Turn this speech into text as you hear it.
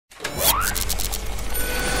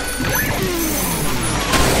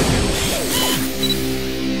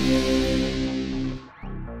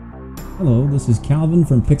Hello, this is Calvin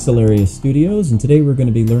from Pixelarius Studios, and today we're going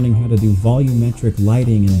to be learning how to do volumetric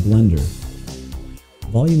lighting in Blender.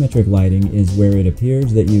 Volumetric lighting is where it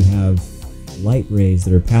appears that you have light rays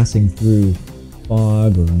that are passing through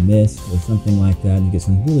fog or mist or something like that, and you get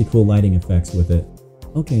some really cool lighting effects with it.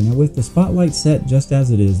 Okay, now with the spotlight set just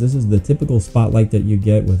as it is, this is the typical spotlight that you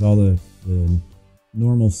get with all the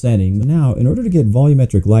normal settings. Now, in order to get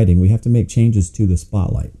volumetric lighting, we have to make changes to the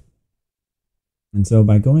spotlight. And so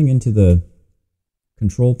by going into the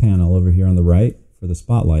control panel over here on the right for the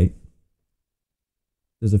spotlight,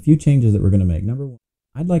 there's a few changes that we're going to make. Number one,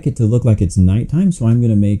 I'd like it to look like it's nighttime, so I'm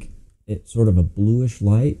going to make it sort of a bluish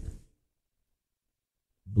light,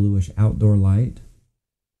 bluish outdoor light.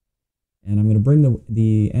 And I'm going to bring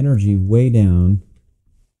the energy way down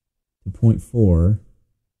to 0.4.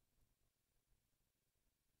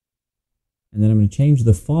 And then I'm going to change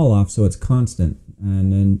the fall off so it's constant.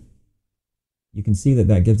 And then you can see that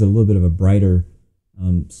that gives it a little bit of a brighter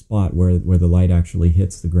spot where the light actually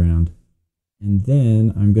hits the ground. And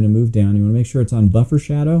then I'm going to move down. You want to make sure it's on buffer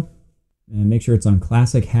shadow and make sure it's on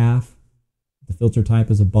classic half. The filter type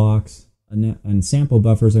is a box. And sample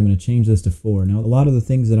buffers, I'm going to change this to 4. Now, a lot of the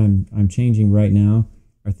things that I'm changing right now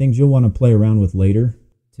are things you'll want to play around with later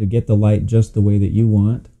to get the light just the way that you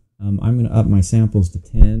want. I'm going to up my samples to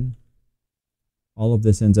 10. All of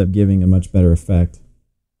this ends up giving a much better effect.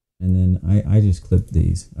 And then I just clipped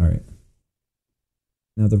these. All right.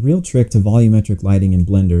 Now the real trick to volumetric lighting in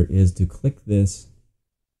Blender is to click this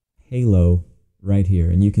halo right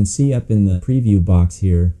here. And you can see up in the preview box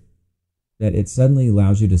here that it suddenly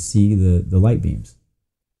allows you to see the light beams.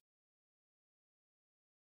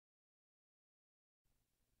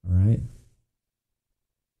 All right.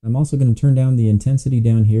 I'm also going to turn down the intensity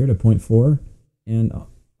down here to 0.4. And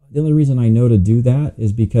the only reason I know to do that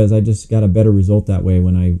is because I just got a better result that way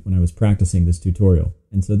when I was practicing this tutorial.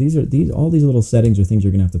 And so all these little settings are things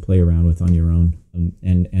you're gonna have to play around with on your own,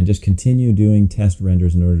 and just continue doing test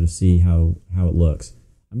renders in order to see how it looks.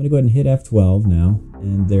 I'm gonna go ahead and hit F12 now,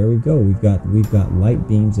 and there we go. We've got light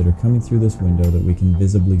beams that are coming through this window that we can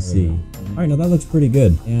visibly see. All right, now that looks pretty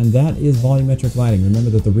good, and that is volumetric lighting. Remember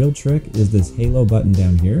that the real trick is this halo button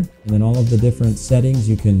down here, and then all of the different settings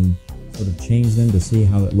you can sort of change them to see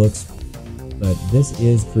how it looks. But this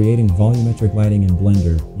is creating volumetric lighting in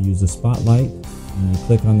Blender. You use the spotlight and you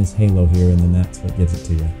click on this halo here, and then that's what gives it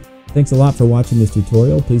to you. Thanks a lot for watching this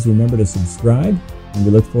tutorial. Please remember to subscribe, and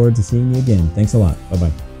we look forward to seeing you again. Thanks a lot.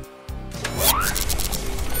 Bye-bye.